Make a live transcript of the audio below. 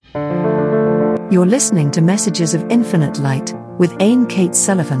You're listening to Messages of Infinite Light with Ain Kate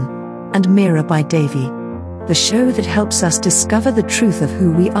Sullivan and Mira by Davy, the show that helps us discover the truth of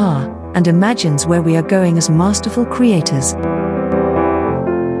who we are and imagines where we are going as masterful creators.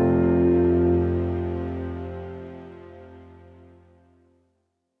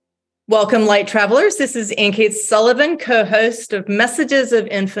 Welcome, light travelers. This is Ain Kate Sullivan, co-host of Messages of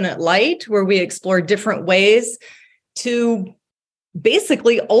Infinite Light, where we explore different ways to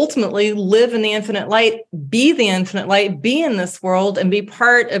basically ultimately live in the infinite light, be in this world, and be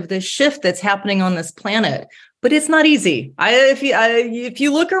part of the shift that's happening on this planet. But it's not easy. If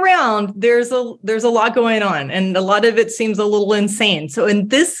you look around, there's a lot going on, and a lot of it seems a little insane. So in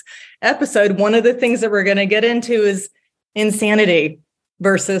this episode, one of the things that we're going to get into is insanity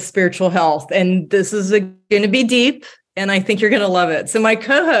versus spiritual health. And this is going to be deep, and I think you're going to love it. So my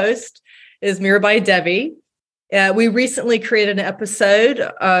co-host is Mira by Devi. We recently created an episode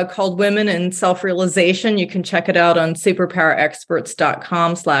called Women and Self-Realization. You can check it out on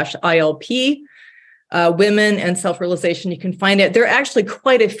superpowerexperts.com/ILP. Women and Self-Realization. You can find it. There are actually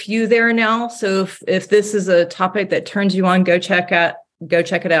quite a few there now. So if this is a topic that turns you on, go check it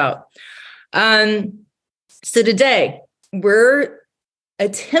out. So today we're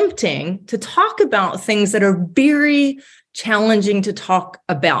attempting to talk about things that are very challenging to talk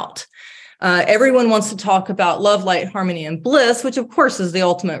about. Everyone wants to talk about love, light, harmony, and bliss, which of course is the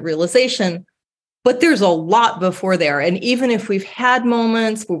ultimate realization, but there's a lot before there. And even if we've had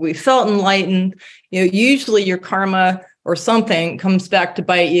moments where we felt enlightened, usually your karma or something comes back to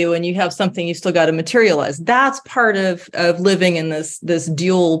bite you, and you have something you still got to materialize. That's part of living in this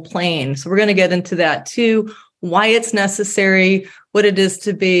dual plane. So we're going to get into that too, why it's necessary, what it is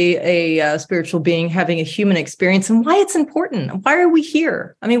to be a spiritual being having a human experience, and why it's important. Why are we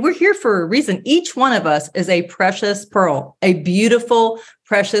here? I mean, we're here for a reason. Each one of us is a precious pearl, a beautiful,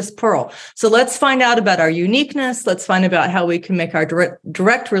 precious pearl. So let's find out about our uniqueness. Let's find out how we can make our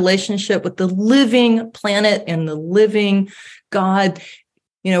direct relationship with the living planet and the living God.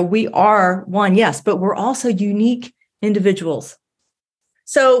 We are one, yes, but we're also unique individuals.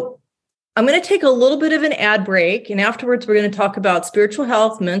 So I'm going to take a little bit of an ad break, and afterwards we're going to talk about spiritual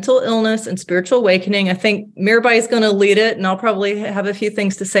health, mental illness, and spiritual awakening. I think Mirabai is going to lead it, and I'll probably have a few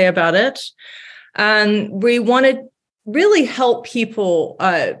things to say about it. We want to really help people,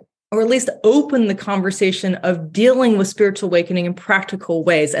 or at least open the conversation of dealing with spiritual awakening in practical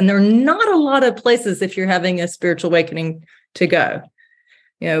ways. And there are not a lot of places if you're having a spiritual awakening to go.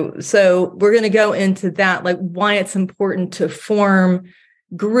 So we're going to go into that, like why it's important to form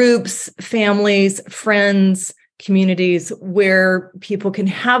groups, families, friends, communities where people can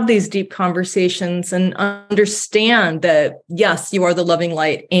have these deep conversations and understand that, yes, you are the loving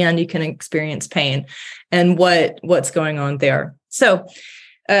light and you can experience pain and what's going on there. So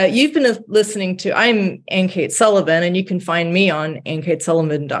you've been listening to, I'm Ain Kate Sullivan, and you can find me on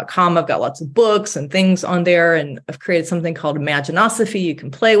ainkatesullivan.com. I've got lots of books and things on there, and I've created something called Imaginosophy you can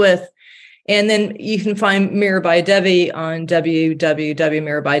play with. And then you can find Mira by Devi on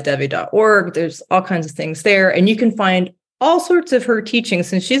www.mirabydevi.org. There's all kinds of things there. And you can find all sorts of her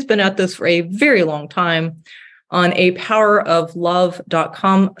teachings, and she's been at this for a very long time, on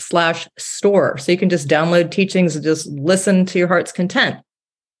apoweroflove.com/store. So you can just download teachings and just listen to your heart's content.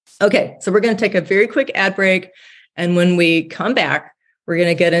 Okay, so we're going to take a very quick ad break. And when we come back, we're going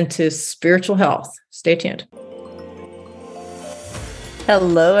to get into spiritual health. Stay tuned.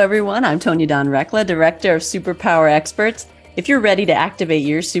 Hello, everyone. I'm Tonya Dawn Rekla, Director of Superpower Experts. If you're ready to activate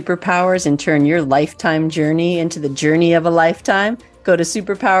your superpowers and turn your lifetime journey into the journey of a lifetime, go to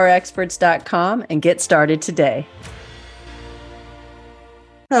superpowerexperts.com and get started today.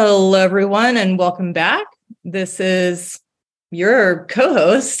 Hello, everyone, and welcome back. This is your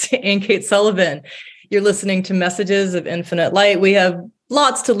co-host, Ain Kate Sullivan. You're listening to Messages of Infinite Light. We have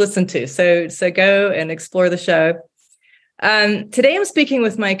lots to listen to, so go and explore the show. Today I'm speaking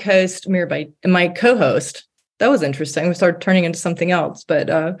with my co-host, that was interesting. We started turning into something else,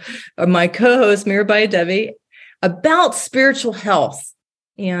 but my co-host, Mirabai Devi, about spiritual health.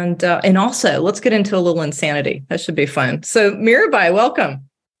 And also, let's get into a little insanity. That should be fun. So Mirabai, welcome.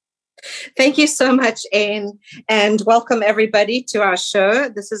 Thank you so much, Ain, and welcome everybody to our show.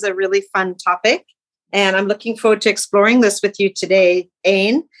 This is a really fun topic, and I'm looking forward to exploring this with you today,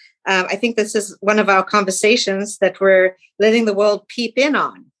 Ain. I think this is one of our conversations that we're letting the world peep in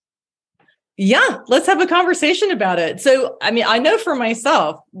on. Yeah, let's have a conversation about it. So, I mean, I know for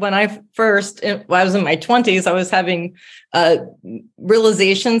myself, when I was in my 20s, I was having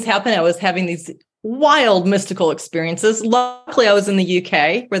realizations happen. I was having these wild mystical experiences. Luckily, I was in the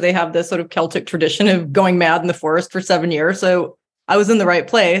UK, where they have this sort of Celtic tradition of going mad in the forest for 7 years. So I was in the right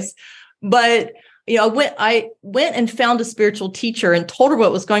place. But I went and found a spiritual teacher and told her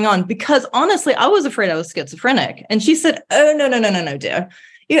what was going on, because honestly, I was afraid I was schizophrenic. And she said, "Oh, no, dear.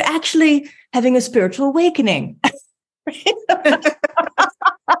 You're actually having a spiritual awakening."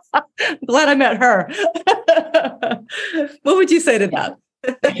 Glad I met her. What would you say to that?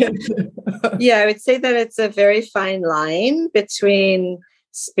 Yeah, I would say that it's a very fine line between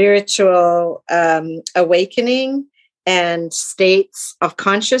spiritual awakening and states of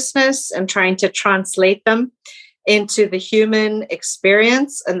consciousness, and trying to translate them into the human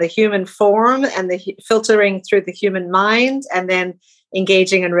experience and the human form, and the filtering through the human mind, and then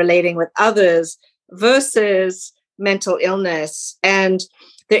engaging and relating with others, versus mental illness. And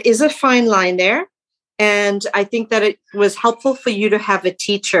there is a fine line there. And I think that it was helpful for you to have a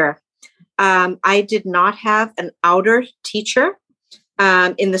teacher. I did not have an outer teacher,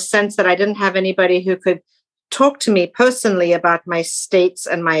 in the sense that I didn't have anybody who could talk to me personally about my states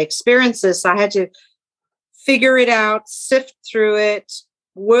and my experiences. So I had to figure it out, sift through it,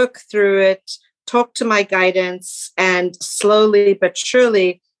 work through it, talk to my guidance, and slowly but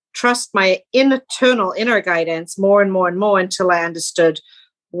surely trust my internal inner guidance more and more and more, until I understood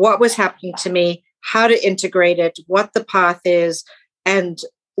what was happening to me, how to integrate it, what the path is, and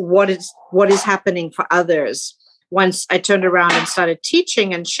what is happening for others. Once I turned around and started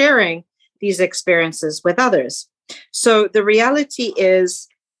teaching and sharing these experiences with others. So the reality is,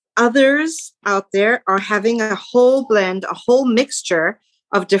 others out there are having a whole blend, a whole mixture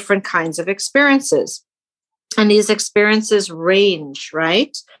of different kinds of experiences. And these experiences range,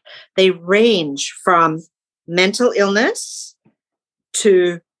 right? They range from mental illness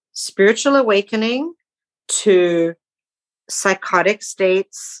to spiritual awakening to psychotic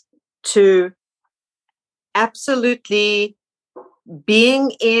states to absolutely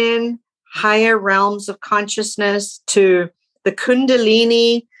being in higher realms of consciousness, to the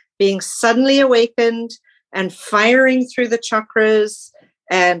Kundalini being suddenly awakened and firing through the chakras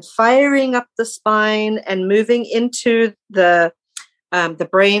and firing up the spine and moving into the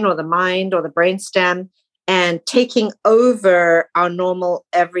brain or the mind or the brainstem, and taking over our normal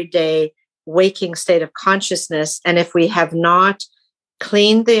everyday waking state of consciousness. And if we have not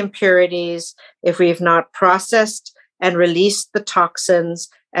cleaned the impurities, if we have not processed and released the toxins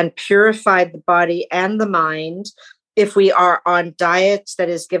and purified the body and the mind, if we are on diets that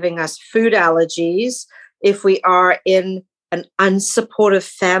is giving us food allergies, if we are in an unsupportive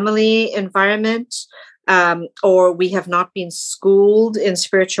family environment, or we have not been schooled in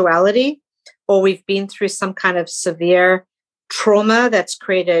spirituality, or we've been through some kind of severe trauma that's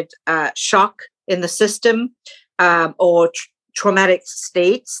created shock in the system, or traumatic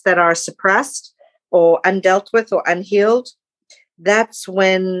states that are suppressed or undealt with or unhealed, that's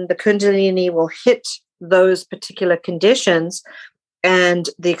when the Kundalini will hit those particular conditions, and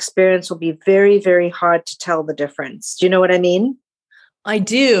the experience will be very, very hard to tell the difference. Do you know what I mean? I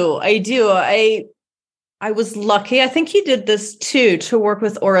do. I was lucky. I think you did this too, to work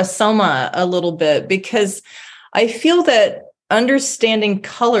with Aura Soma a little bit, because I feel that understanding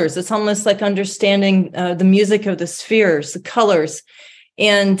colors, it's almost like understanding the music of the spheres, the colors.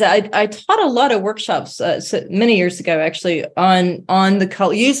 And I taught a lot of workshops many years ago, actually, on the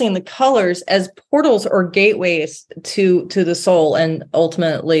color, using the colors as portals or gateways to the soul and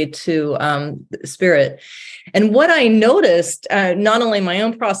ultimately to spirit. And what I noticed, not only my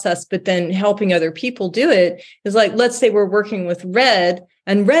own process, but then helping other people do it, is like, let's say we're working with red,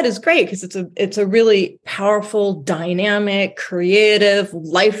 and red is great because it's a really powerful, dynamic, creative,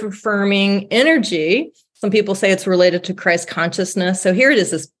 life-affirming energy. Some people say it's related to Christ consciousness. So here it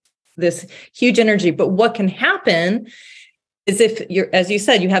is, this huge energy. But what can happen is, if you're, as you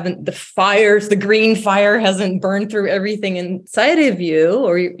said, you haven't, the green fire hasn't burned through everything inside of you,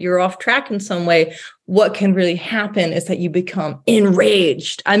 or you're off track in some way, what can really happen is that you become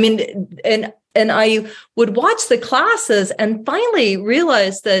enraged. I mean, and I would watch the classes and finally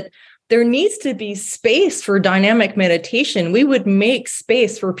realize that there needs to be space for dynamic meditation. We would make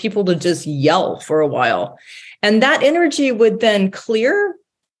space for people to just yell for a while. And that energy would then clear.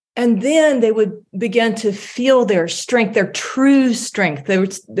 And then they would begin to feel their strength, their true strength,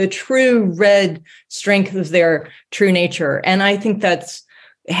 the true red strength of their true nature. And I think that's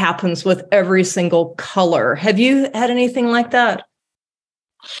happens with every single color. Have you had anything like that?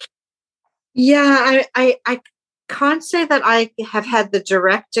 Yeah, I can't say that I have had the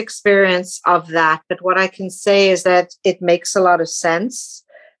direct experience of that, but what I can say is that it makes a lot of sense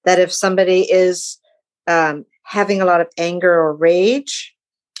that if somebody is having a lot of anger or rage,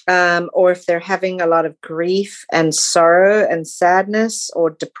 or if they're having a lot of grief and sorrow and sadness or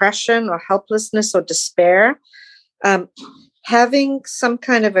depression or helplessness or despair, having some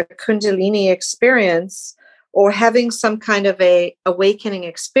kind of a Kundalini experience or having some kind of a awakening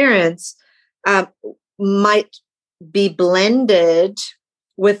experience might be blended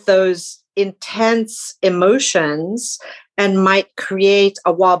with those intense emotions and might create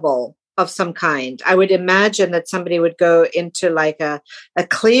a wobble of some kind. I would imagine that somebody would go into like a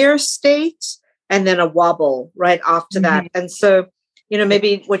clear state and then a wobble right after that. And so,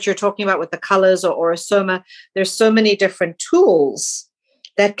 maybe what you're talking about with the colors or aurosoma, there's so many different tools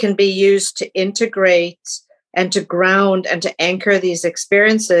that can be used to integrate and to ground and to anchor these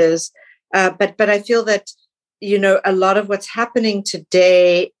experiences. But I feel that, a lot of what's happening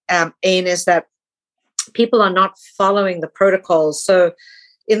today, Ain, is that people are not following the protocols. So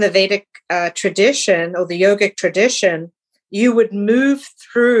in the Vedic tradition or the yogic tradition, you would move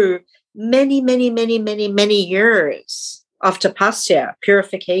through many, many, many, many, many years of tapasya,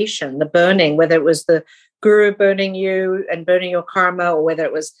 purification, the burning, whether it was the guru burning you and burning your karma, or whether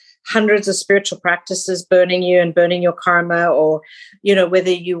it was hundreds of spiritual practices burning you and burning your karma, or, whether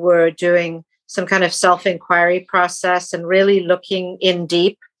you were doing some kind of self-inquiry process and really looking in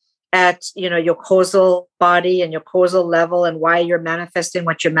deep at, your causal body and your causal level and why you're manifesting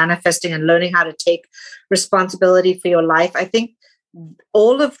what you're manifesting and learning how to take responsibility for your life. I think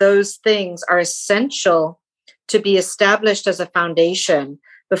all of those things are essential to be established as a foundation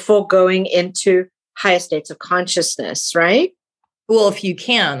before going into higher states of consciousness, right? Well, if you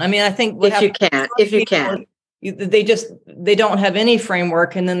can. I mean, I think if you can. They don't have any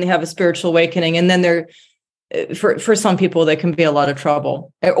framework, and then they have a spiritual awakening, and then they're for some people that can be a lot of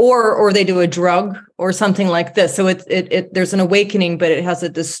trouble, or they do a drug or something like this. So it there's an awakening, but it has a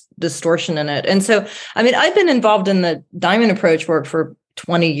distortion in it. And so, I mean, I've been involved in the diamond approach work for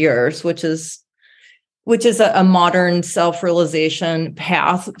 20 years, which is a modern self-realization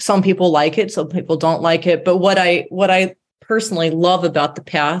path. Some people like it, some people don't like it. But what I personally love about the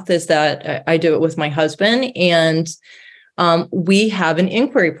path is that I do it with my husband, and we have an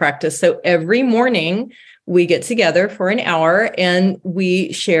inquiry practice. So every morning we get together for an hour and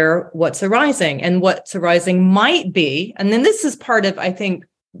we share what's arising, and what's arising might be. And then this is part of, I think,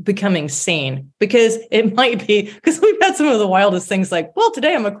 becoming sane, because it might be, because we've had some of the wildest things like, well,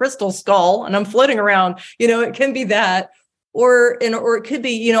 today I'm a crystal skull and I'm floating around, it can be that, or it could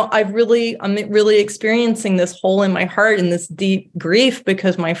be, I'm really experiencing this hole in my heart and this deep grief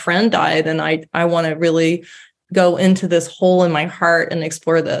because my friend died. And I want to really go into this hole in my heart and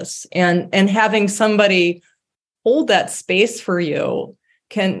explore this, and having somebody hold that space for you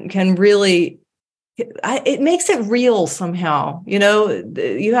can really, it makes it real somehow.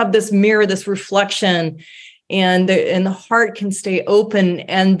 You have this mirror, this reflection, and the heart can stay open.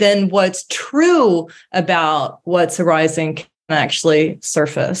 And then what's true about what's arising can actually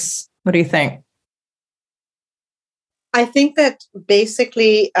surface. What do you think? I think that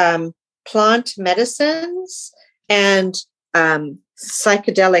basically plant medicines and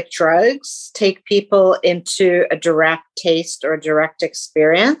psychedelic drugs take people into a direct taste or a direct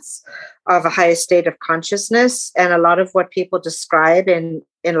experience of a higher state of consciousness. And a lot of what people describe in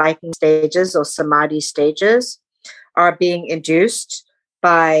enlightened stages or samadhi stages are being induced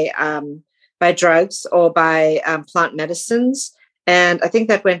by drugs or by plant medicines. And I think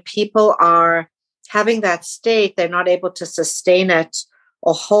that when people are having that state, they're not able to sustain it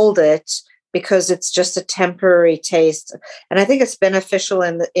or hold it, because it's just a temporary taste. And I think it's beneficial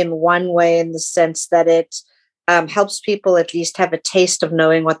in one way, in the sense that it helps people at least have a taste of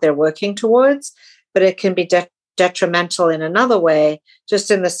knowing what they're working towards, but it can be detrimental in another way, just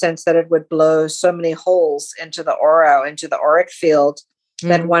in the sense that it would blow so many holes into the aura, into the auric field,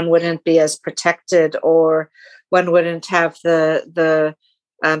 that one wouldn't be as protected, or one wouldn't have the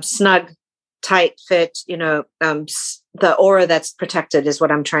snug, tight fit, the aura that's protected is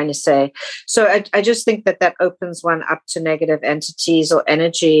what I'm trying to say. So I just think that opens one up to negative entities or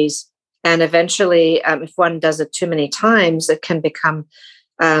energies. And eventually, if one does it too many times, it can become,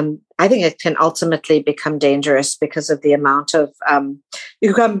 I think it can ultimately become dangerous, because of the amount of,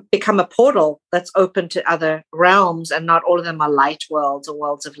 you can become a portal that's open to other realms, and not all of them are light worlds or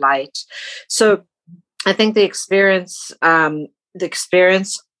worlds of light. So I think the experience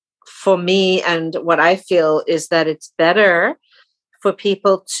for me, and what I feel, is that it's better for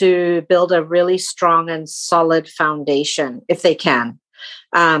people to build a really strong and solid foundation if they can.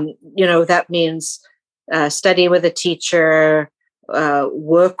 That means study with a teacher,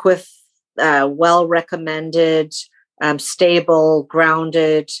 work with well-recommended, stable,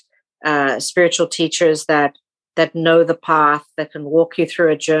 grounded spiritual teachers that know the path, that can walk you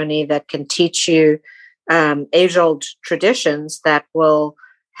through a journey, that can teach you age-old traditions that will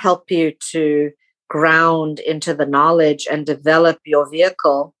help you to ground into the knowledge and develop your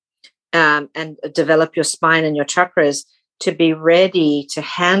vehicle, and develop your spine and your chakras to be ready to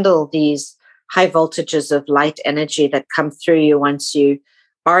handle these high voltages of light energy that come through you once you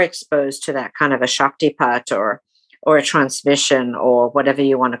are exposed to that kind of a Shaktipat or a transmission or whatever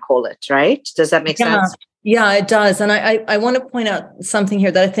you want to call it, right? Does that make sense? Yeah, it does. And I want to point out something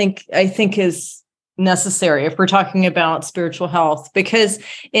here that I think is necessary if we're talking about spiritual health, because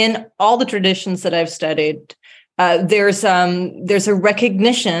in all the traditions that I've studied, there's a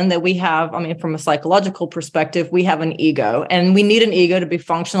recognition that we have. I mean, from a psychological perspective, we have an ego, and we need an ego to be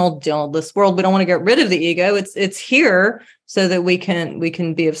functional, deal with this world. We don't want to get rid of the ego. It's here so that we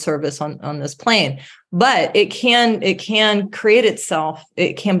can be of service on this plane. But it can create itself.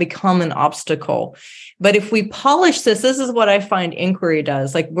 It can become an obstacle. But if we polish this is what I find inquiry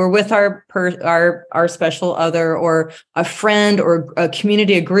does. Like, we're with our special other, or a friend, or a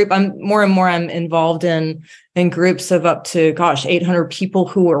community, a group. I'm more and more involved in groups of up to 800 people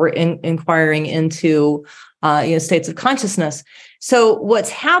who are inquiring into states of consciousness. So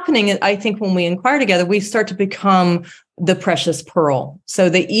what's happening is, I think, when we inquire together, we start to become the precious pearl. So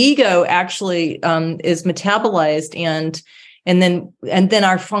the ego actually is metabolized, and then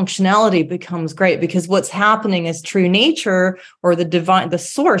our functionality becomes great, because what's happening is true nature, or the divine, the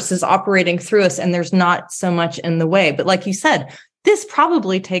source, is operating through us, and there's not so much in the way. But like you said, this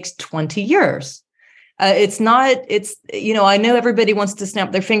probably takes 20 years. I know everybody wants to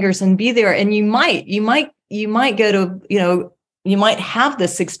snap their fingers and be there, and you might go to, you might have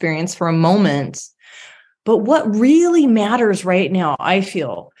this experience for a moment. But what really matters right now, I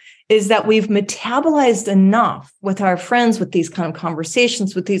feel, is that we've metabolized enough with our friends, with these kind of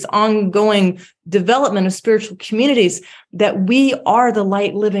conversations, with these ongoing development of spiritual communities, that we are the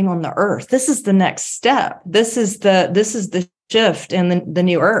light living on the earth. This is the next step. This is the shift in the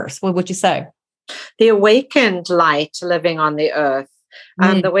new earth. What would you say? The awakened light living on the earth.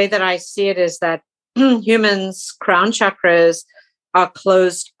 The way that I see it is that humans' crown chakras are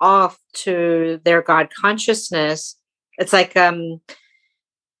closed off to their God consciousness. It's like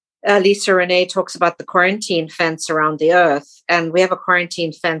Lisa Renee talks about the quarantine fence around the earth, and we have a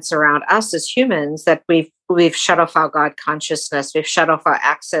quarantine fence around us as humans, that we've shut off our God consciousness. We've shut off our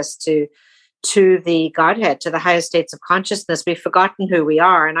access to the Godhead, to the higher states of consciousness. We've forgotten who we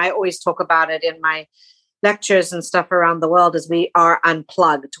are. And I always talk about it in my lectures and stuff around the world, as we are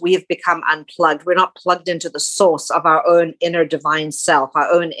unplugged. We have become unplugged. We're not plugged into the source of our own inner divine self,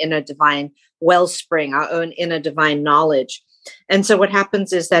 our own inner divine wellspring, our own inner divine knowledge. And so what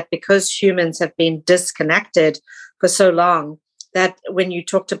happens is that, because humans have been disconnected for so long, that when you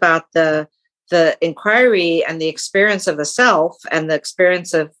talked about the inquiry and the experience of the self, and the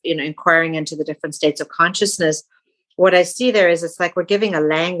experience of inquiring into the different states of consciousness, what I see there is, it's like we're giving a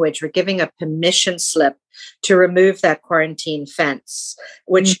language, we're giving a permission slip to remove that quarantine fence,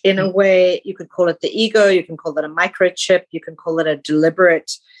 which in a way, you could call it the ego, you can call it a microchip, you can call it a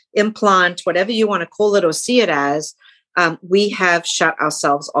deliberate implant, whatever you want to call it or see it as. We have shut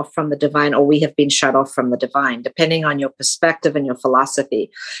ourselves off from the divine, or we have been shut off from the divine, depending on your perspective and your philosophy.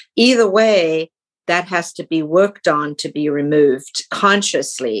 Either way, that has to be worked on to be removed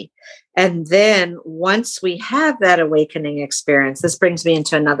consciously. And then once we have that awakening experience, this brings me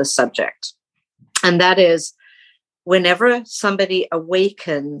into another subject. And that is, whenever somebody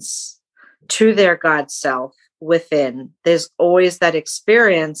awakens to their God self within, there's always that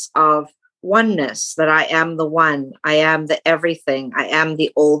experience of oneness, that I am the one, I am the everything, I am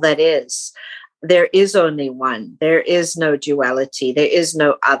the all that is. There is only one. There is no duality. There is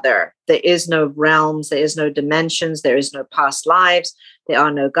no other. There is no realms. There is no dimensions. There is no past lives. There are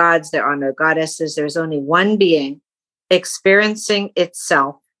no gods. There are no goddesses. There is only one being experiencing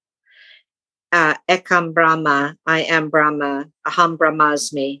itself. Ekam Brahma, I am Brahma, Aham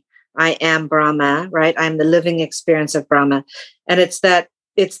Brahmasmi, I am Brahma, right? I am the living experience of Brahma. And it's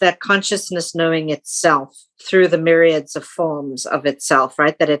that consciousness knowing itself through the myriads of forms of itself,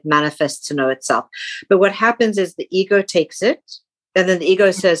 right? That it manifests to know itself. But what happens is the ego takes it, and then the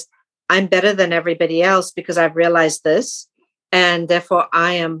ego says, I'm better than everybody else because I've realized this, and therefore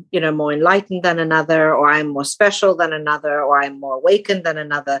I am, more enlightened than another, or I'm more special than another, or I'm more awakened than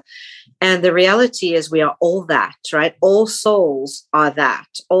another. And the reality is, we are all that, right? All souls are that.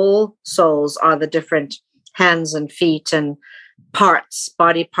 All souls are the different hands and feet and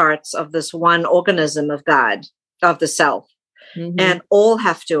body parts of this one organism of God, of the self. And all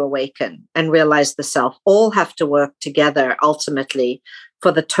have to awaken and realize the self. All have to work together ultimately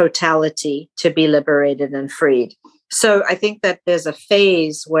for the totality to be liberated and freed. So I think that there's a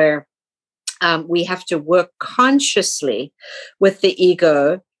phase where we have to work consciously with the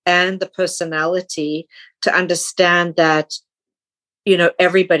ego and the personality to understand that,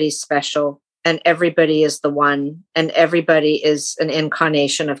 everybody's special and everybody is the one and everybody is an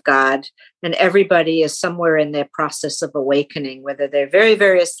incarnation of God and everybody is somewhere in their process of awakening, whether they're very,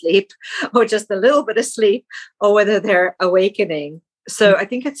 very asleep or just a little bit asleep or whether they're awakening. So I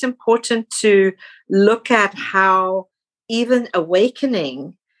think it's important to look at how even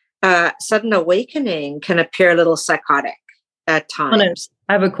sudden awakening can appear a little psychotic at times.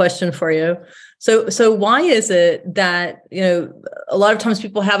 I have a question for you. So why is it that, a lot of times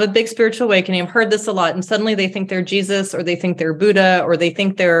people have a big spiritual awakening? I've heard this a lot, and suddenly they think they're Jesus, or they think they're Buddha, or they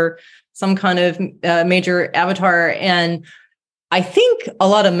think they're some kind of major avatar. And I think a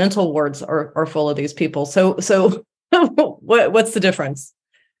lot of mental wards are full of these people. So what's the difference?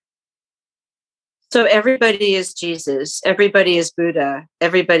 So everybody is Jesus, everybody is Buddha,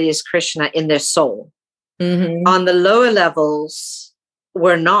 everybody is Krishna in their soul. Mm-hmm. On the lower levels,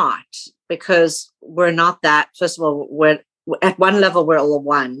 we're not, because we're not that. First of all, we're at one level, we're all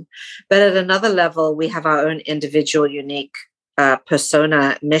one. But at another level, we have our own individual, unique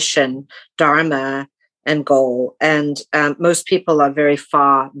persona, mission, dharma, and goal. And most people are very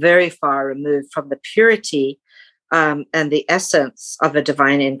far removed from the purity and the essence of a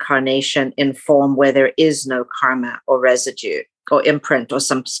divine incarnation in form where there is no karma or residue or imprint or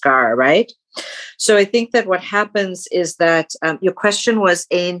some scar, right? So I think that what happens is that your question was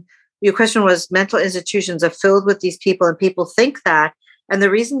mental institutions are filled with these people, and people think that. And the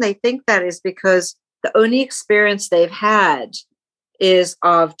reason they think that is because the only experience they've had is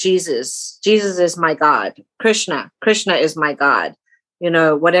of Jesus. Jesus is my God. Krishna is my God.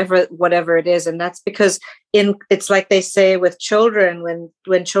 Whatever it is. And that's because it's like they say with children,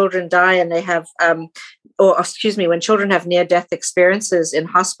 when children die and they have, when children have near-death experiences in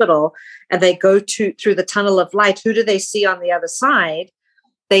hospital and they go through the tunnel of light, who do they see on the other side?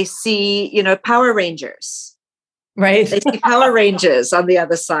 They see, Power Rangers. Right. They see Power Rangers on the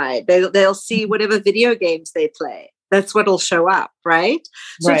other side. They'll see whatever video games they play. That's what'll show up, right?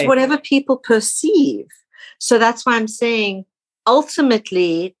 So It's whatever people perceive. So that's why I'm saying,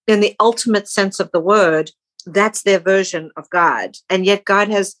 ultimately, in the ultimate sense of the word, that's their version of God. And yet God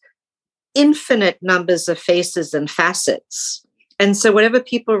has infinite numbers of faces and facets. And so whatever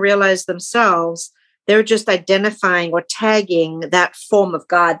people realize themselves, they're just identifying or tagging that form of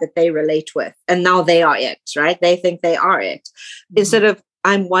God that they relate with. And now they are it, right? They think they are it. Mm-hmm. Instead of,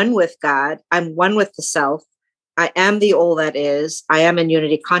 I'm one with God, I'm one with the self, I am the all that is, I am in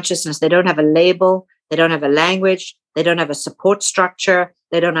unity consciousness. They don't have a label, they don't have a language, they don't have a support structure,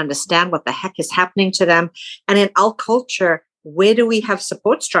 they don't understand what the heck is happening to them. And in our culture, where do we have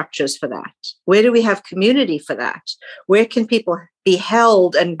support structures for that? Where do we have community for that? Where can people be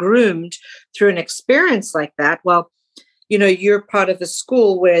held and groomed through an experience like that? Well, you're part of a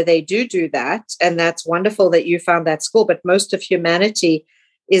school where they do that. And that's wonderful that you found that school. But most of humanity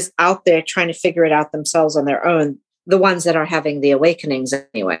is out there trying to figure it out themselves on their own. The ones that are having the awakenings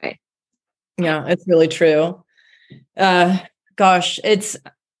anyway. Yeah, it's really true. Gosh, it's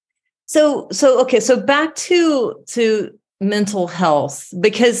so okay. So back to mental health,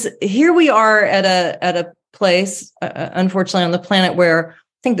 because here we are at a place, unfortunately, on the planet where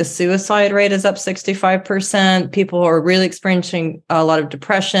I think the suicide rate is up 65%. People are really experiencing a lot of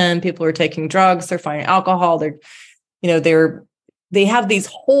depression. People are taking drugs. They're finding alcohol. They have these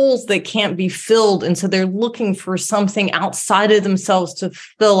holes that can't be filled. And so they're looking for something outside of themselves to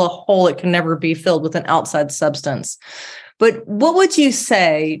fill a hole that can never be filled with an outside substance. But what would you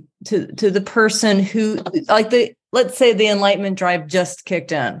say to the person who, let's say the enlightenment drive just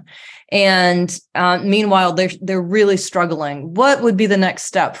kicked in, and meanwhile they're really struggling? What would be the next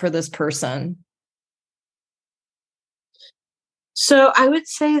step for this person? So I would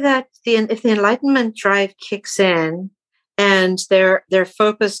say that if the enlightenment drive kicks in and they're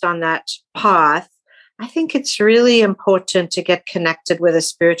focused on that path, I think it's really important to get connected with a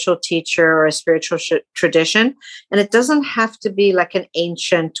spiritual teacher or a spiritual tradition. And it doesn't have to be like an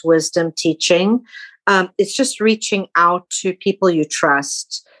ancient wisdom teaching. It's just reaching out to people you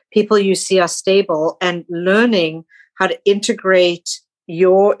trust, people you see are stable, and learning how to integrate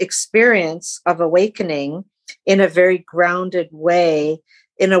your experience of awakening in a very grounded way,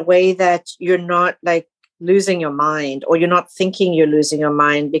 in a way that you're not like losing your mind, or you're not thinking you're losing your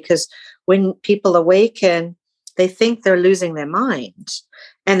mind. Because when people awaken, they think they're losing their mind,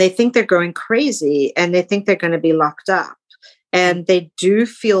 and they think they're going crazy, and they think they're going to be locked up. And they do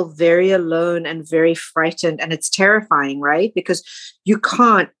feel very alone and very frightened. And it's terrifying, right? Because you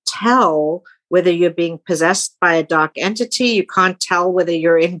can't tell whether you're being possessed by a dark entity. You can't tell whether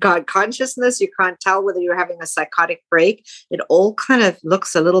you're in God consciousness. You can't tell whether you're having a psychotic break. It all kind of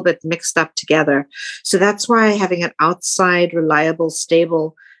looks a little bit mixed up together. So that's why having an outside, reliable,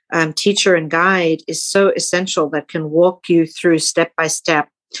 stable teacher and guide is so essential, that can walk you through step by step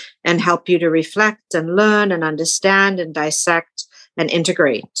and help you to reflect and learn and understand and dissect and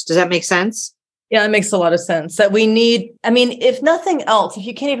integrate. Does that make sense? Yeah, it makes a lot of sense that we need, I mean, if nothing else, if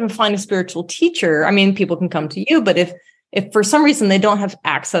you can't even find a spiritual teacher, I mean, people can come to you, but if for some reason they don't have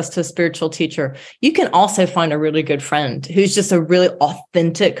access to a spiritual teacher, you can also find a really good friend who's just a really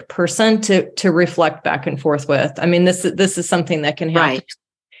authentic person to reflect back and forth with. I mean, this is something that can happen. Right.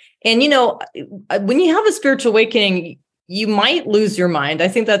 And, when you have a spiritual awakening, you might lose your mind. I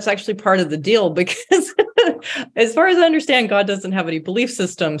think that's actually part of the deal, because as far as I understand, God doesn't have any belief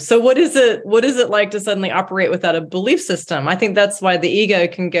system. So what is it like to suddenly operate without a belief system? I think that's why the ego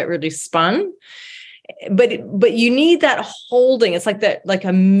can get really spun. But you need that holding. It's like that, like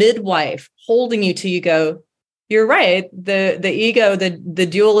a midwife holding you till you go, you're right. The ego, the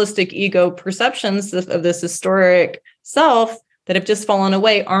dualistic ego perceptions of this historic self that have just fallen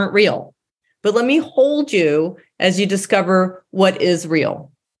away aren't real. But let me hold you as you discover what is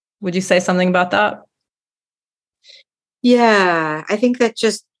real. Would you say something about that? Yeah, I think that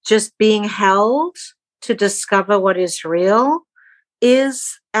just being held to discover what is real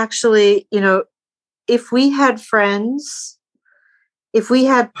is actually, if we had friends, if we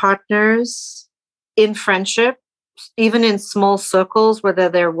had partners in friendship, even in small circles, whether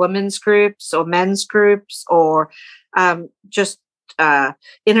they're women's groups or men's groups, or just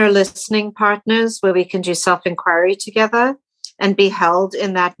inner listening partners where we can do self-inquiry together and be held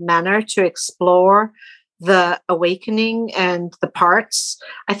in that manner to explore the awakening and the parts.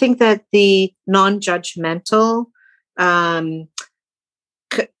 I think that the non-judgmental,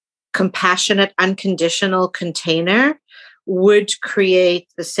 compassionate, unconditional container would create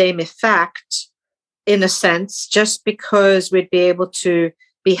the same effect, in a sense, just because we'd be able to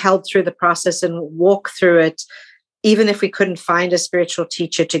be held through the process and walk through it, even if we couldn't find a spiritual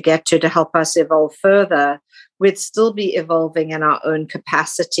teacher to help us evolve further. We'd still be evolving in our own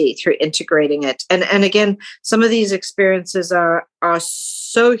capacity through integrating it. And again, some of these experiences are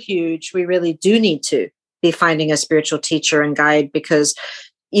so huge, we really do need to be finding a spiritual teacher and guide, because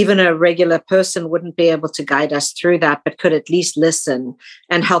even a regular person wouldn't be able to guide us through that, but could at least listen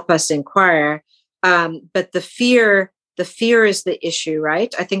and help us inquire. But the fear is the issue,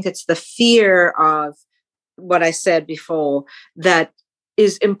 right? I think it's the fear of what I said before that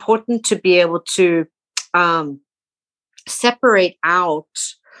is important, to be able to separate out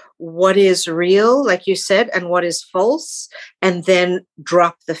what is real, like you said, and what is false, and then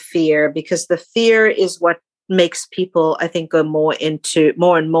drop the fear, because the fear is what makes people, I think, go more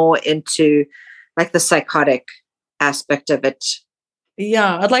and more into like the psychotic aspect of it.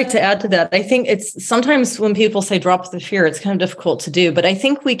 Yeah, I'd like to add to that. I think it's sometimes when people say drop the fear, it's kind of difficult to do, but I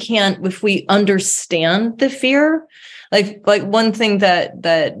think we can, if we understand the fear. Like one thing that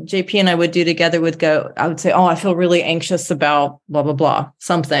JP and I would do together I would say, oh, I feel really anxious about blah, blah, blah,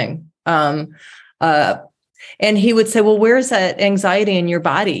 something. And he would say, well, where's that anxiety in your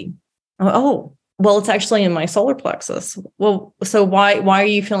body? Oh, well, it's actually in my solar plexus. Well, so why are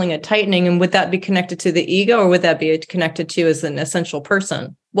you feeling a tightening? And would that be connected to the ego, or would that be connected to you as an essential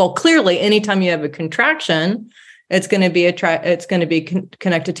person? Well, clearly, anytime you have a contraction, it's going to be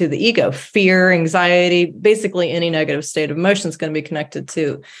connected to the ego. Fear, anxiety, basically any negative state of emotion is going to be connected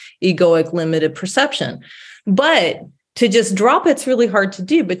to egoic limited perception. But to just drop it's really hard to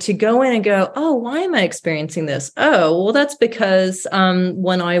do. But to go in and go, oh, why am I experiencing this? Oh, well, that's because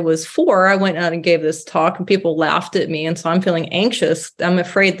when I was 4, I went out and gave this talk and people laughed at me. And so I'm feeling anxious. I'm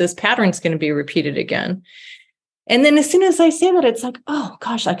afraid this pattern is going to be repeated again. And then as soon as I say that, it's like, oh,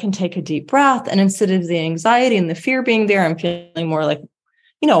 gosh, I can take a deep breath. And instead of the anxiety and the fear being there, I'm feeling more like,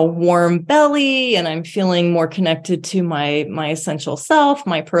 warm belly, and I'm feeling more connected to my essential self,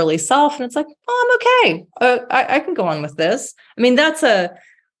 my pearly self. And it's like, oh, I'm okay. I can go on with this. I mean, that's a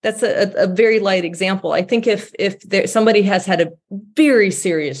very light example. I think if somebody has had a very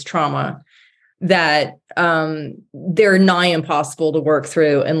serious trauma that they're nigh impossible to work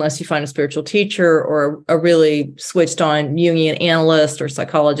through unless you find a spiritual teacher or a really switched on Jungian analyst or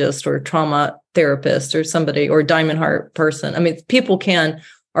psychologist or trauma therapist or somebody, or diamond heart person. I mean, people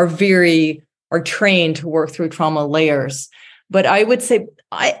are trained to work through trauma layers. But I would say,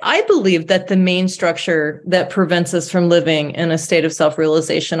 I believe that the main structure that prevents us from living in a state of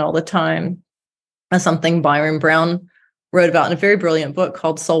self-realization all the time is something Byron Brown wrote about in a very brilliant book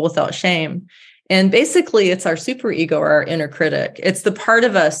called Soul Without Shame. And basically it's our superego or our inner critic. It's the part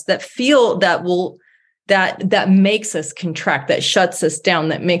of us that that makes us contract, that shuts us down,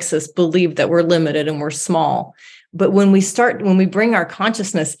 that makes us believe that we're limited and we're small. But when we bring our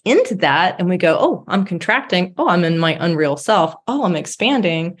consciousness into that and we go, oh, I'm contracting. Oh, I'm in my unreal self. Oh, I'm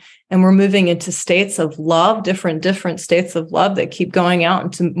expanding. And we're moving into states of love, different states of love that keep going out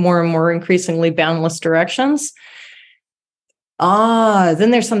into more and more increasingly boundless directions. Then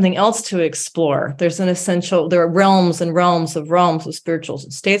there's something else to explore. There are realms and realms of spiritual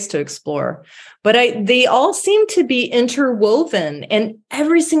states to explore. But they all seem to be interwoven, and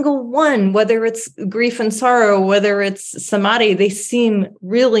every single one, whether it's grief and sorrow, whether it's samadhi, they seem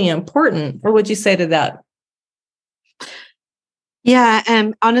really important. What would you say to that? Yeah,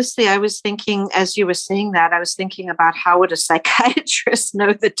 and honestly, I was thinking, as you were saying that, I was thinking about how would a psychiatrist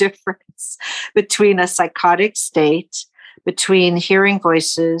know the difference between a psychotic state, between hearing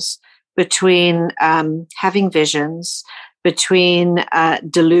voices, between having visions, between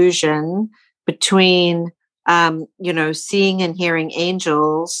delusion, between seeing and hearing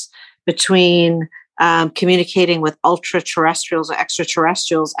angels, between communicating with ultra terrestrials or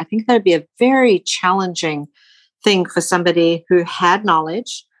extraterrestrials. I think that would be a very challenging thing for somebody who had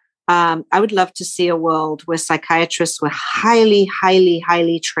knowledge. I would love to see a world where psychiatrists were highly, highly,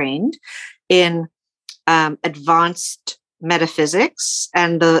 highly trained in advanced metaphysics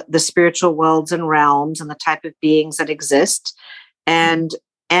and the spiritual worlds and realms and the type of beings that exist, and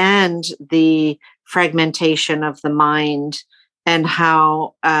the fragmentation of the mind and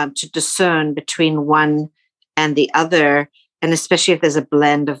how to discern between one and the other, and especially if there's a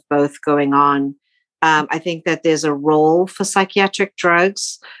blend of both going on. I think that there's a role for psychiatric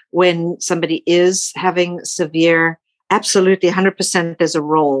drugs when somebody is having severe, absolutely 100% there's a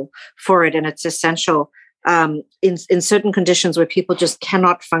role for it, and it's essential. In certain conditions where people just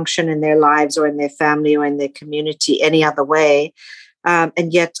cannot function in their lives or in their family or in their community any other way.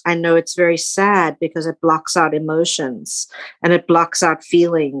 And yet I know it's very sad because it blocks out emotions and it blocks out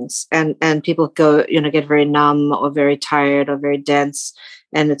feelings, and people get very numb or very tired or very dense,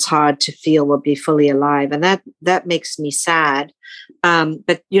 and it's hard to feel or be fully alive. And that makes me sad.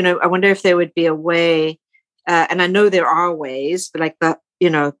 But, I wonder if there would be a way, and I know there are ways, but like I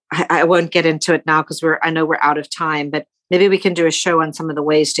won't get into it now because I know we're out of time, but maybe we can do a show on some of the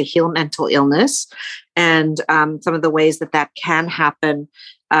ways to heal mental illness and some of the ways that can happen.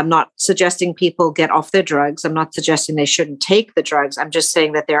 I'm not suggesting people get off their drugs. I'm not suggesting they shouldn't take the drugs. I'm just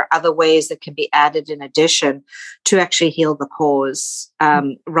saying that there are other ways that can be added in addition to actually heal the cause,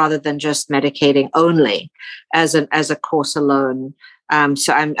 rather than just medicating only as a course alone.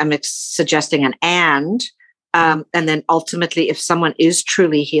 So I'm suggesting and then ultimately, if someone is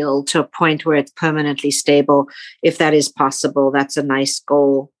truly healed to a point where it's permanently stable, if that is possible, that's a nice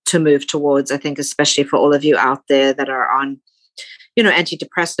goal to move towards, I think, especially for all of you out there that are on,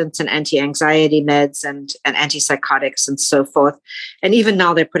 antidepressants and anti-anxiety meds and antipsychotics and so forth. And even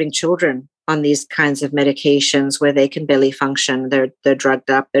now they're putting children on these kinds of medications where they can barely function. They're drugged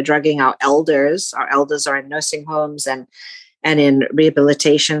up. They're drugging our elders. Our elders are in nursing homes and in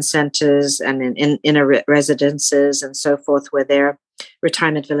rehabilitation centers and in inner residences and so forth, where they're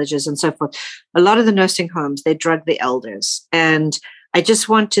retirement villages and so forth. A lot of the nursing homes, they drug the elders. And I just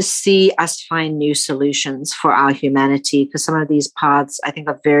want to see us find new solutions for our humanity, because some of these paths, I think,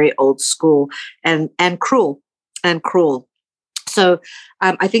 are very old school and cruel. So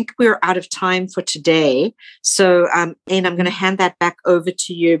I think we're out of time for today. So, Ain, I'm going to hand that back over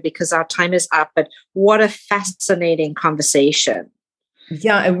to you because our time is up. But what a fascinating conversation.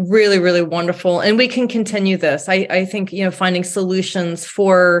 Yeah, really, really wonderful. And we can continue this. I think, finding solutions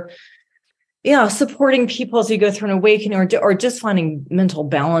for, supporting people as you go through an awakening, or just finding mental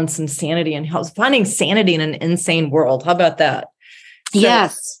balance and sanity and health, finding sanity in an insane world. How about that? So,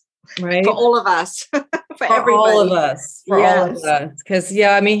 yes. Right. For all of us. For everybody. All of us. All of us. Because,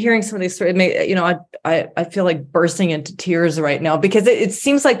 hearing some of these stories, I feel like bursting into tears right now, because it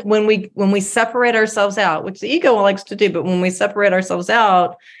seems like when we separate ourselves out, which the ego likes to do, but when we separate ourselves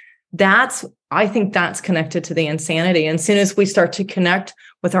out, I think that's connected to the insanity. And as soon as we start to connect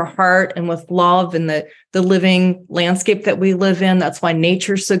with our heart and with love and the living landscape that we live in, that's why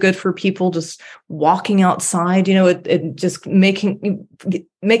nature's so good for people, just walking outside, it just making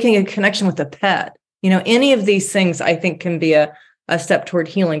a connection with a pet, any of these things I think can be a step toward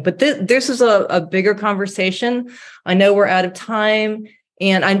healing. But this is a bigger conversation. I know we're out of time,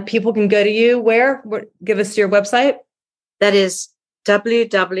 and people can go to you where? Give us your website. That is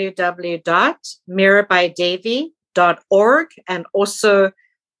www.mirabydevi.org, and also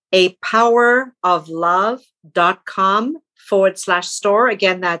apoweroflove.com www.apoweroflove.com/store.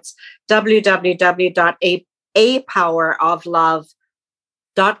 Again, that's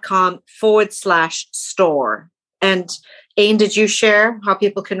www.apoweroflove.com/store. And Ain, did you share how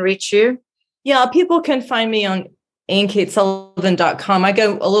people can reach you? Yeah, people can find me on AinKateSullivan.com. I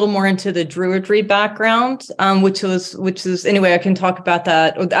go a little more into the Druidry background, which is anyway, I can talk about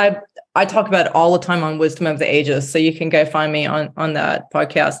that. I talk about it all the time on Wisdom of the Ages, so you can go find me on that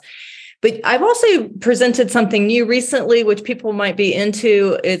podcast. But I've also presented something new recently, which people might be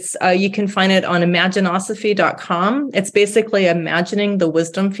into. It's you can find it on Imaginosophy.com. It's basically imagining the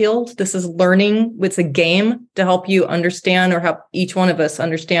wisdom field. This is learning. It's a game to help you understand, or help each one of us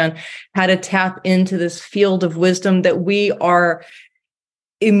understand how to tap into this field of wisdom that we are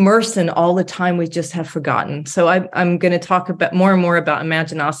immersed in all the time. We just have forgotten. So I'm going to talk about more and more about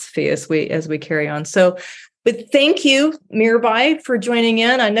Imaginosophy as we carry on. So. But thank you, Mirabai, for joining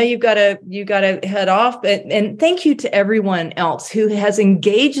in. I know you've got to head off, and thank you to everyone else who has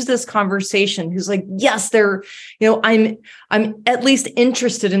engaged this conversation. Who's like, yes, I'm at least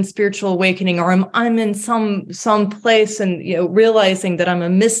interested in spiritual awakening, or I'm in some place, and realizing that I'm a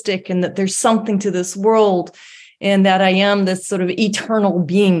mystic and that there's something to this world, and that I am this sort of eternal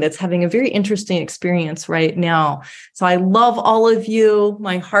being that's having a very interesting experience right now. So I love all of you.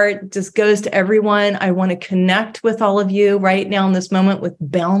 My heart just goes to everyone. I want to connect with all of you right now in this moment with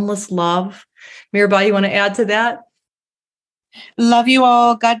boundless love. Mirabai, you want to add to that? Love you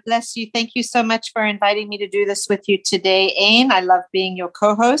all. God bless you. Thank you so much for inviting me to do this with you today, Ain. I love being your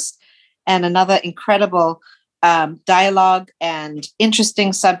co-host, and another incredible dialogue and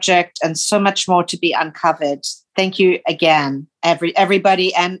interesting subject, and so much more to be uncovered. Thank you again,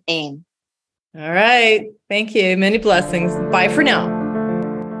 everybody, and Ain. All right. Thank you. Many blessings. Bye for now.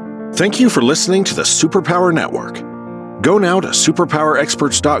 Thank you for listening to the Superpower Network. Go now to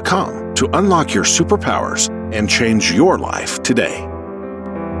superpowerexperts.com to unlock your superpowers and change your life today.